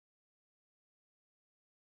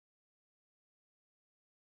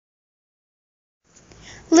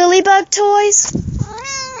Lilybug toys?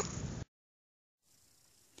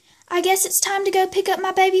 I guess it's time to go pick up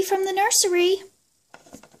my baby from the nursery.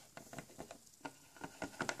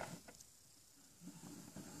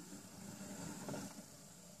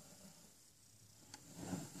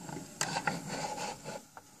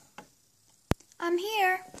 I'm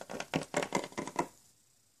here.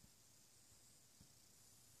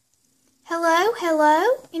 Hello,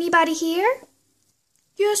 hello? Anybody here?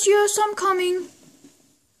 Yes, I'm coming.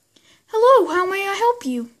 Hello, how may I help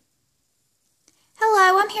you?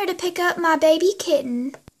 Hello, I'm here to pick up my baby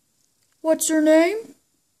kitten. What's her name?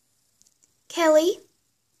 Kelly.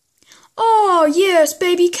 Oh, yes,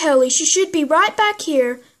 baby Kelly. She should be right back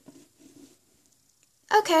here.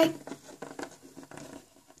 Okay.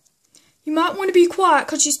 You might want to be quiet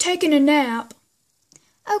because she's taking a nap.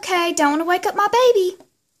 Okay, don't want to wake up my baby.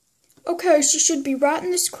 Okay, she should be right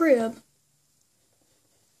in this crib.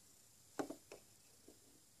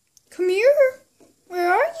 Come here.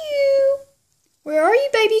 Where are you? Where are you,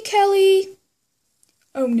 baby Kelly?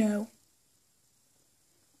 Oh, no.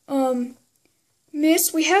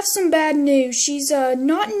 Miss, we have some bad news. She's,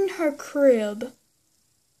 not in her crib.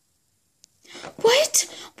 What?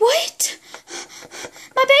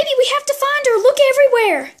 My baby, we have to find her. Look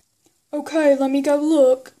everywhere. Okay, let me go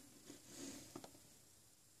look.